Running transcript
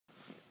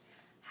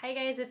Hi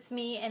guys, it's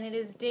me, and it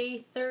is day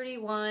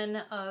 31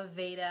 of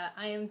VEDA.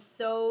 I am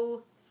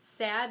so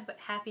sad but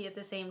happy at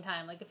the same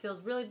time. Like, it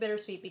feels really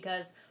bittersweet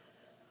because,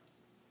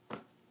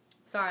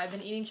 sorry, I've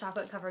been eating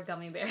chocolate-covered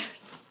gummy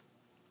bears.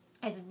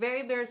 It's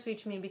very bittersweet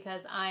to me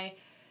because I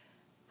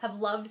have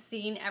loved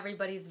seeing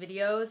everybody's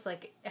videos.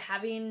 Like,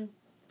 having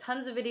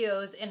tons of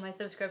videos in my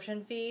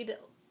subscription feed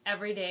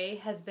every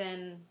day has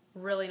been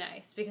really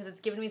nice because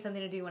it's given me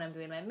something to do when I'm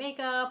doing my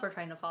makeup or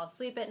trying to fall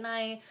asleep at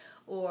night,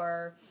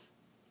 or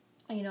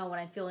you know, when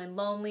I'm feeling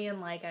lonely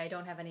and like I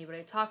don't have anybody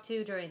to talk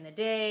to during the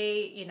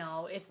day. You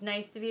know, it's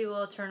nice to be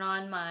able to turn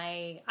on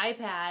my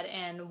iPad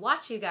and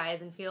watch you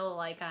guys and feel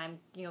like I'm,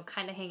 you know,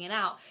 kind of hanging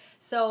out.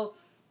 So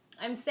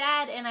I'm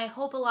sad, and I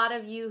hope a lot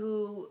of you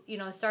who, you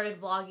know, started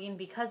vlogging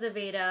because of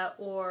VEDA,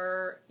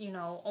 or, you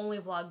know, only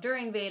vlog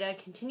during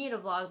VEDA, continue to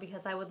vlog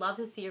because I would love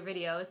to see your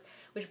videos,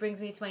 which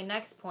brings me to my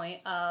next point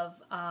of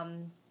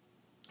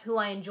who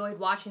I enjoyed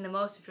watching the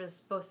most, which was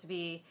supposed to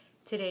be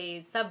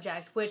today's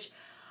subject, which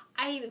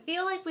I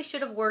feel like we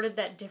should have worded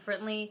that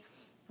differently.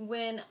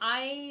 When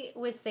I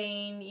was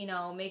saying, you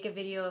know, make a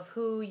video of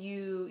who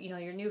you know,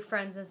 your new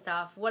friends and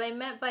stuff, what I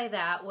meant by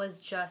that was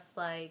just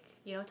like,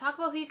 you know, talk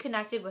about who you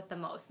connected with the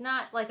most,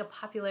 not like a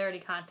popularity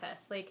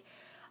contest. Like,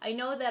 I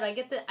know that I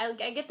get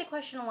the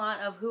question a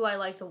lot of who I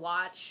like to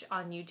watch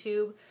on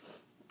YouTube.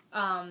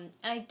 And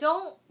I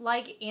don't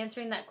like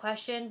answering that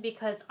question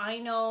because I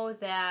know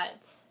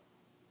that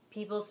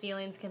people's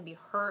feelings can be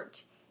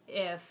hurt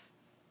if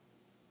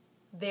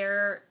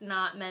they're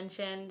not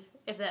mentioned,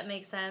 if that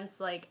makes sense.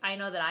 Like, I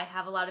know that I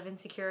have a lot of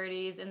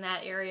insecurities in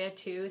that area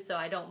too, so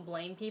I don't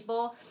blame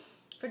people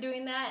for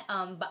doing that,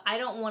 but I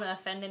don't want to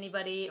offend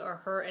anybody or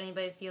hurt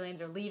anybody's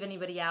feelings or leave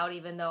anybody out,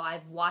 even though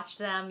I've watched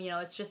them. You know,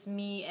 it's just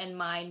me and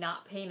my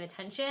not paying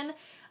attention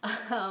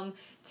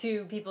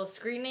to people's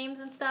screen names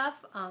and stuff,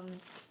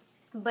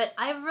 but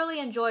I've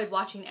really enjoyed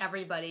watching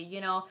everybody.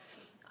 You know,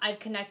 I've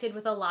connected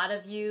with a lot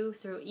of you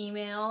through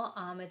email.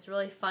 It's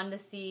really fun to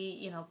see,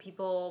 you know,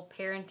 people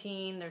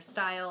parenting, their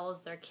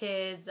styles, their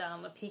kids,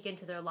 a peek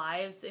into their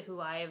lives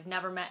who I've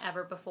never met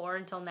ever before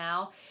until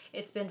now.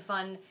 It's been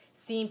fun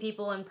seeing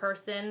people in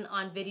person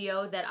on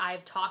video that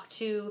I've talked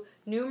to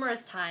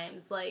numerous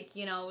times, like,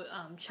 you know,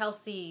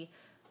 Chelsea,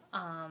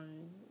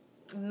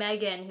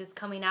 Megan, who's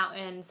coming out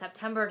in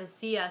September to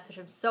see us, which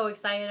I'm so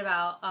excited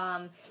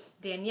about,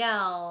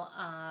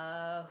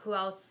 Danielle, who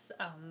else,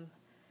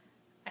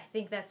 I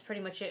think that's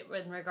pretty much it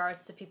in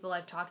regards to people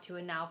I've talked to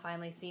and now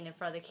finally seen in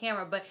front of the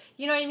camera. But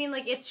you know what I mean?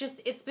 Like,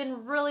 it's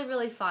been really,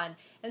 really fun.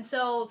 And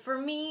so for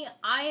me,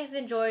 I have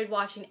enjoyed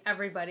watching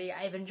everybody.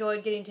 I've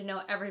enjoyed getting to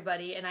know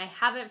everybody, and I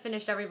haven't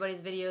finished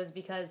everybody's videos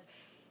because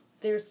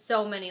there's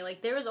so many.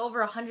 Like, there was over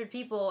 100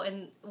 people,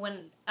 and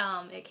when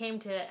it came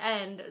to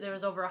end, there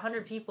was over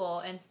 100 people,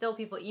 and still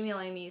people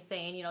emailing me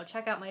saying, you know,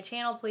 check out my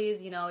channel,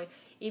 please. You know,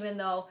 even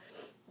though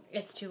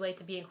it's too late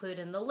to be included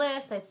in the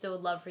list, I still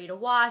would love for you to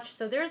watch.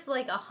 So there's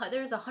like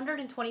there's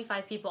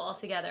 125 people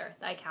altogether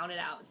that I counted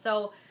out.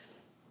 So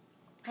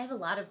I have a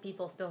lot of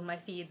people still in my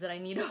feeds that I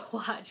need to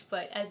watch.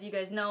 But as you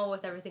guys know,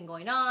 with everything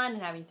going on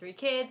and having 3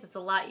 kids, it's a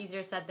lot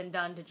easier said than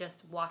done to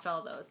just watch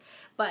all those.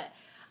 But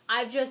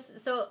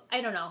so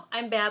I don't know.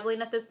 I'm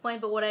babbling at this point.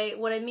 But what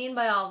I mean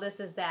by all this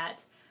is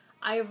that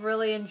I've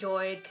really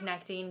enjoyed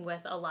connecting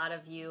with a lot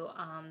of you.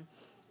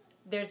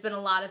 There's been a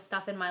lot of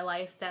stuff in my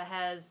life that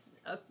has,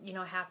 you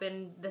know,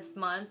 happened this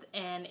month,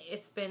 and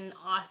it's been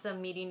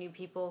awesome meeting new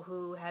people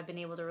who have been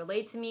able to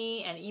relate to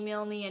me and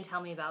email me and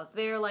tell me about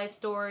their life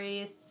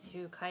stories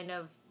to kind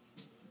of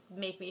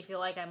make me feel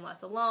like I'm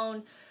less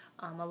alone.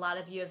 A lot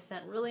of you have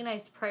sent really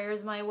nice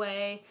prayers my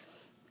way.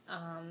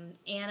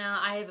 Anna,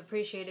 I have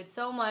appreciated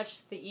so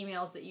much the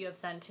emails that you have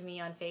sent to me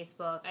on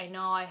Facebook. I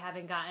know I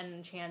haven't gotten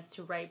a chance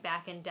to write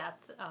back in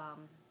depth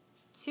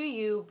to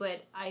you,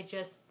 but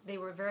they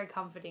were very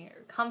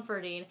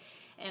comforting,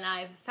 and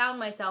I've found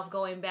myself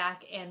going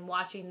back and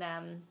watching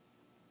them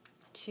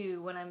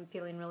too when I'm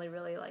feeling really,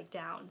 really like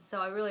down.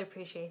 So I really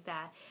appreciate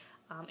that.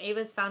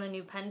 Ava's found a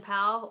new pen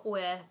pal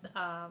with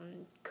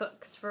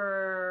cooks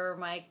for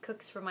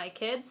my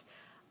kids.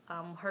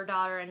 Her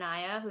daughter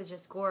Anaya, who's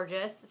just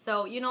gorgeous.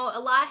 So, you know, a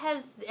lot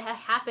has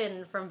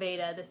happened from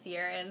VEDA this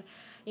year, and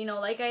you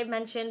know, like I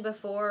mentioned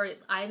before,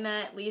 I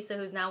met Lisa,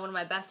 who's now one of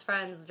my best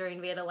friends,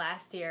 during VEDA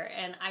last year,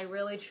 and I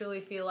really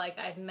truly feel like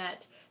I've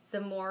met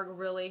some more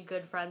really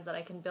good friends that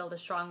I can build a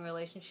strong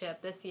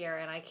relationship this year,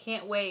 and I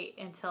can't wait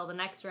until the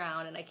next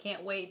round, and I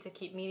can't wait to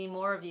keep meeting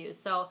more of you.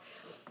 So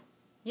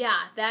yeah,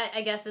 that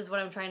I guess is what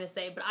I'm trying to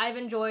say. But I've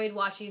enjoyed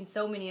watching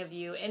so many of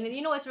you. And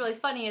you know what's really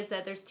funny is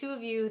that there's 2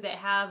 of you that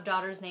have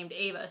daughters named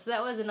Ava. So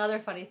that was another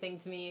funny thing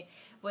to me,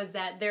 was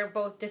that they're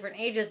both different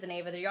ages than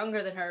Ava. They're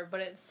younger than her,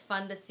 but it's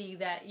fun to see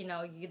that, you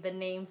know, the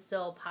name's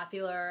still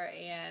popular,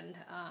 and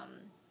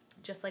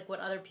just like what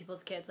other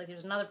people's kids, like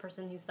there's another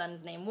person whose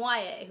son's named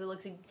Wyatt, who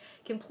looks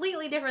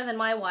completely different than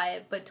my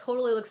Wyatt, but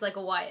totally looks like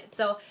a Wyatt.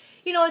 So,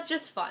 you know, it's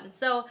just fun.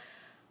 So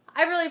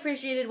I really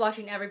appreciated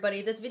watching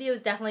everybody. This video is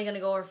definitely going to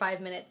go over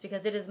 5 minutes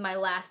because it is my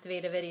last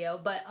VEDA video,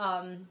 but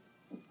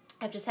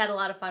I've just had a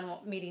lot of fun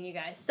meeting you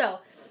guys. So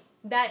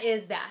that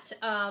is that.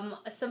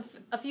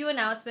 A few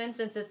announcements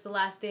since it's the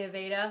last day of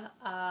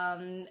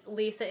VEDA.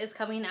 Lisa is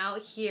coming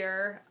out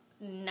here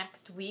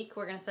next week.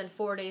 We're going to spend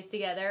 4 days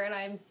together, and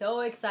I'm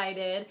so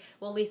excited.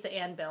 Well, Lisa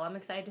and Bill. I'm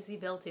excited to see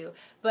Bill too.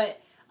 But,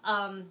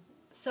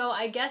 so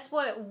I guess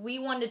what we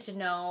wanted to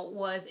know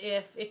was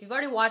if you've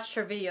already watched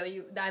her video,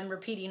 I'm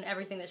repeating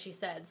everything that she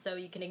said, so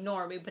you can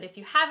ignore me. But if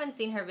you haven't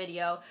seen her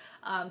video,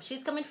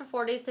 she's coming for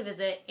 4 days to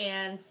visit,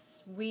 and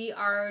we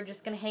are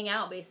just going to hang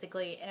out,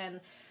 basically.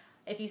 And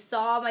if you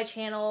saw my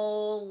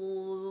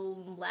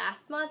channel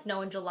last month,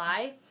 no, in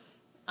July,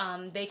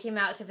 they came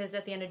out to visit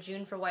at the end of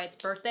June for Wyatt's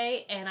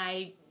birthday, and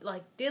I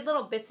did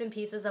little bits and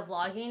pieces of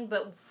vlogging,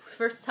 but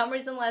for some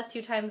reason the last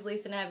 2 times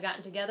Lisa and I have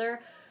gotten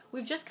together,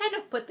 we've just kind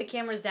of put the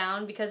cameras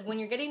down, because when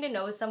you're getting to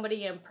know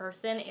somebody in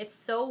person, it's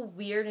so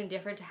weird and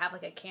different to have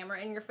like a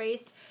camera in your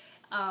face.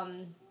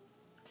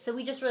 So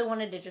we just really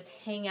wanted to just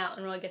hang out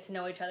and really get to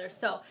know each other.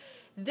 So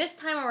this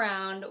time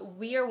around,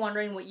 we are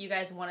wondering what you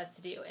guys want us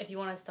to do. If you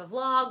want us to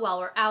vlog while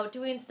we're out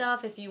doing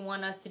stuff, if you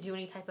want us to do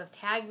any type of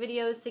tag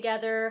videos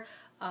together.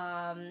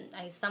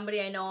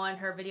 Somebody I know on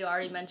her video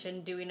already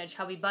mentioned doing a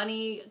chubby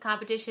bunny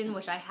competition,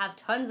 which I have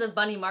tons of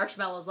bunny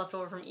marshmallows left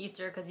over from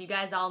Easter, because you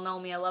guys all know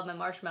me, I love my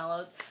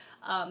marshmallows.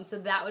 So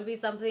that would be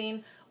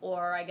something,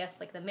 or I guess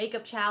like the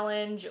makeup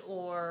challenge,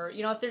 or,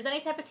 you know, if there's any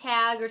type of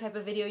tag or type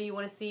of video you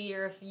want to see,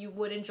 or if you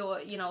would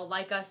enjoy, you know,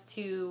 like us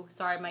to,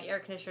 sorry, my air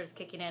conditioner is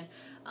kicking in,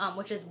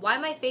 which is why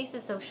my face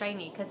is so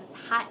shiny, because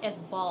it's hot as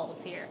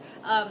balls here.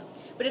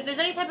 But if there's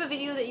any type of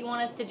video that you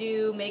want us to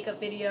do, makeup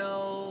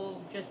video,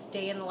 just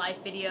day in the life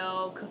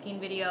video, cooking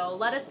video,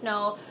 let us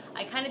know.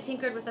 I kind of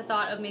tinkered with the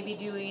thought of maybe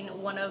doing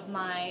one of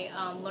my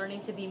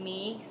Learning to Be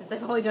Me, since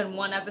I've only done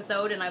 1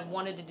 episode and I've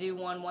wanted to do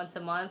one once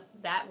a month.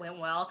 That went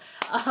well.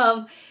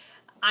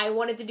 I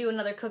wanted to do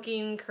another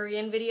cooking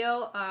Korean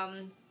video.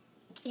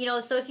 You know,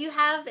 so if you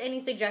have any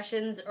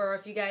suggestions, or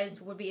if you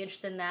guys would be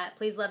interested in that,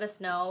 please let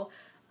us know.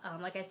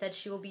 Like I said,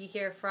 she will be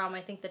here from,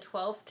 I think, the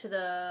 12th to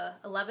the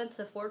 11th to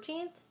the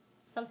 14th,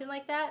 something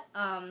like that.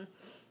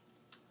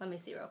 Let me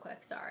see real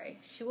quick, sorry.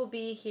 She will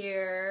be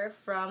here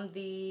from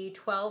the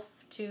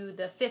 12th to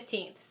the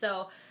 15th,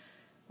 so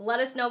let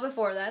us know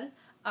before then.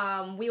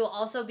 We will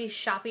also be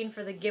shopping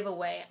for the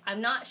giveaway.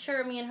 I'm not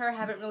sure, me and her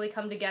haven't really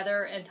come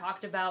together and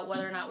talked about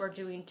whether or not we're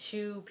doing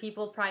 2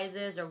 people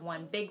prizes or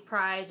 1 big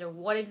prize, or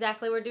what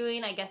exactly we're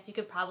doing. I guess you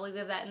could probably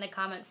leave that in the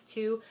comments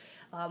too.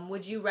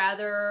 Would you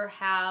rather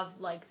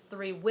have like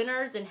 3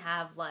 winners and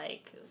have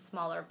like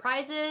smaller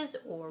prizes,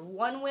 or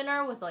 1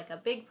 winner with like a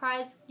big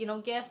prize, you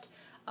know, gift?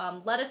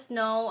 Let us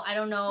know. I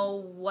don't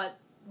know what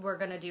we're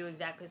gonna do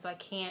exactly, so I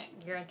can't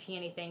guarantee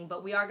anything,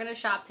 but we are gonna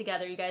shop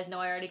together. You guys know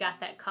I already got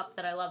that cup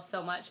that I love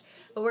so much,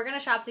 but we're gonna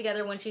shop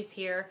together when she's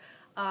here.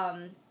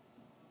 And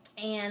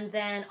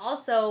then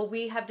also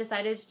we have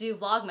decided to do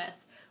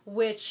Vlogmas,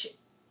 which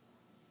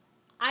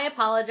I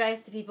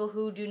apologize to people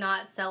who do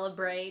not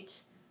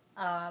celebrate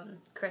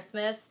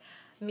Christmas.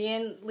 Me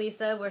and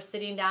Lisa were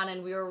sitting down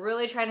and we were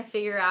really trying to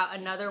figure out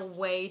another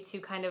way to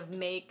kind of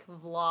make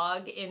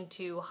vlog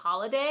into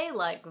holiday,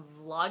 like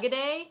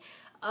Vlog-a-day.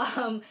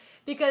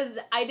 Because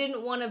I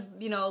didn't want to,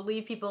 you know,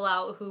 leave people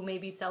out who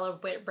maybe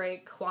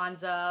celebrate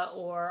Kwanzaa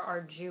or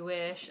are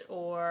Jewish,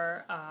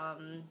 or,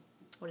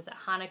 what is it,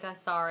 Hanukkah,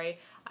 sorry,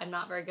 I'm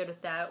not very good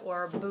with that,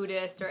 or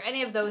Buddhist, or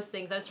any of those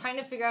things. I was trying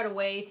to figure out a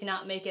way to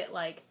not make it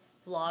like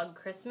vlog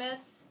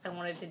Christmas. I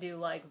wanted to do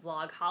like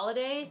vlog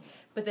holiday,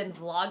 but then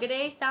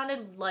Vlog-a-day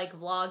sounded like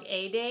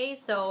Vlog-a-day,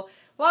 so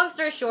long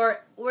story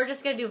short, we're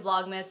just going to do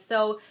Vlogmas.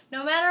 So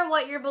no matter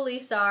what your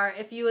beliefs are,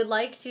 if you would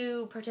like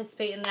to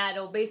participate in that,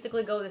 it'll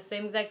basically go the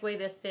same exact way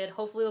this did.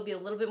 Hopefully it'll be a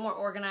little bit more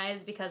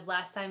organized, because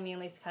last time me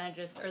and Lisa kind of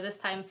just, or this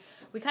time,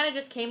 we kind of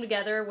just came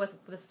together with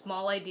a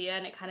small idea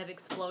and it kind of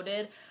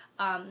exploded.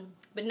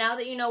 But now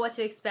that you know what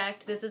to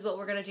expect, this is what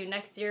we're going to do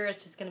next year.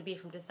 It's just going to be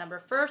from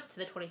December 1st to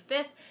the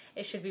 25th.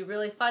 It should be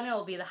really fun.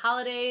 It'll be the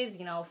holidays.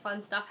 You know,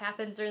 fun stuff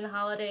happens during the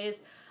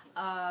holidays.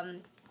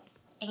 And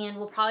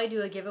we'll probably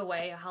do a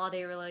giveaway, a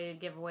holiday-related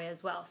giveaway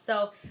as well.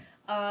 So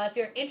if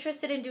you're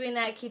interested in doing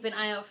that, keep an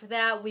eye out for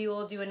that. We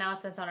will do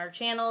announcements on our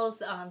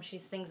channels. She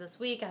sings this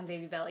week on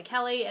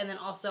Babybellykelli, and then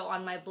also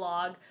on my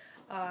blog.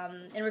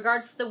 In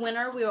regards to the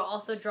winner, we will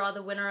also draw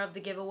the winner of the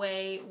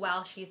giveaway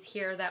while she's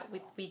here that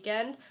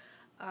weekend.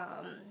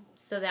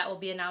 So that will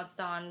be announced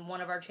on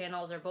one of our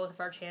channels, or both of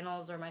our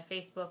channels, or my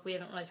Facebook. We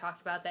haven't really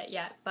talked about that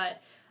yet,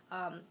 but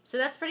so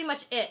that's pretty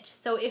much it.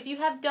 So if you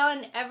have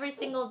done every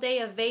single day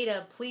of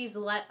VEDA, please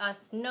let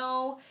us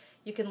know.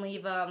 You can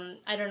leave, I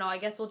don't know, I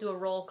guess we'll do a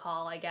roll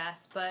call, I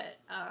guess, but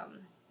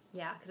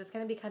yeah, because it's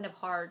going to be kind of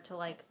hard to,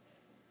 like,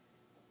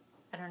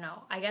 I don't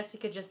know. I guess we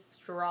could just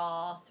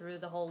straw through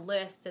the whole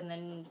list and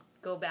then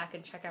go back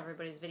and check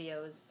everybody's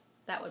videos.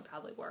 That would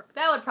probably work.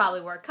 That would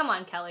probably work. Come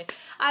on, Kelly.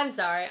 I'm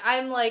sorry.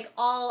 I'm, like,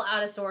 all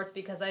out of sorts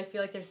because I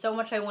feel like there's so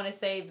much I want to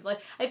say. Like,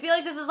 I feel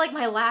like this is, like,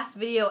 my last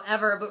video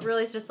ever, but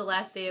really it's just the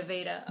last day of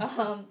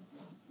VEDA.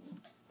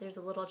 There's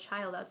a little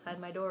child outside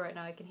my door right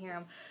now. I can hear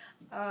him.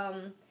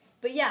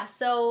 But yeah,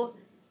 so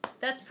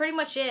that's pretty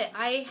much it.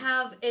 I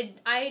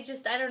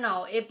don't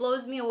know. It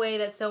blows me away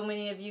that so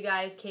many of you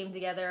guys came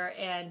together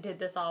and did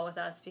this all with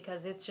us,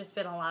 because it's just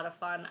been a lot of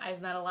fun.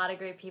 I've met a lot of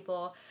great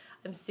people.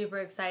 I'm super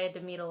excited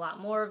to meet a lot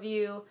more of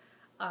you.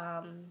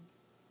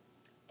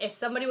 If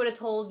somebody would have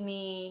told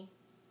me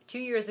 2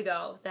 years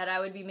ago that I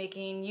would be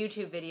making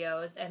YouTube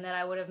videos and that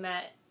I would have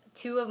met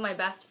 2 of my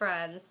best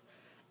friends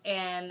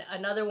and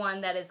another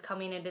one that is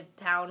coming into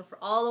town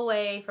all the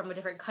way from a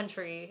different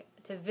country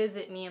to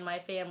visit me and my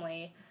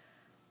family,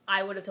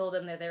 I would have told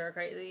them that they were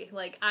crazy.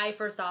 Like, I,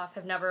 first off,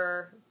 have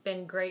never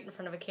been great in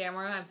front of a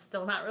camera. I'm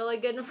still not really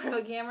good in front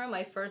of a camera.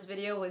 My first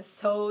video was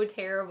so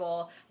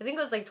terrible. I think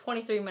it was like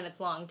 23 minutes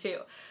long, too.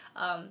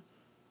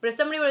 But if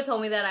somebody would have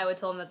told me that, I would have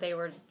told them that they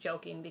were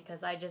joking,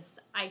 because I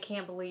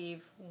can't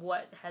believe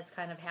what has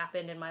kind of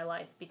happened in my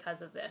life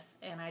because of this.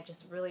 And I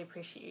just really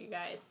appreciate you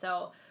guys.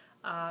 So,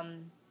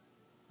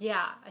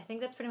 yeah, I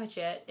think that's pretty much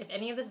it. If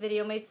any of this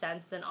video made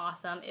sense, then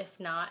awesome. If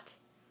not,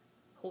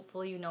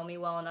 hopefully you know me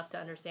well enough to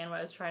understand what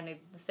I was trying to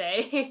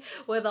say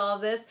with all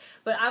of this.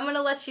 But I'm going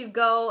to let you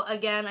go.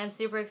 Again, I'm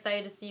super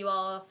excited to see you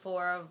all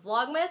for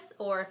Vlogmas,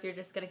 or if you're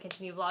just going to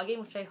continue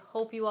vlogging, which I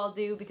hope you all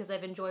do, because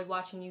I've enjoyed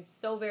watching you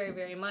so very,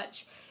 very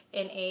much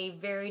in a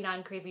very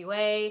non-creepy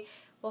way.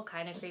 Well,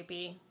 kind of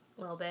creepy,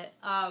 a little bit.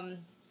 And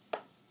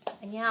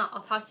yeah,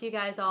 I'll talk to you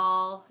guys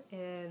all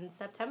in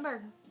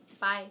September.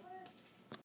 Bye.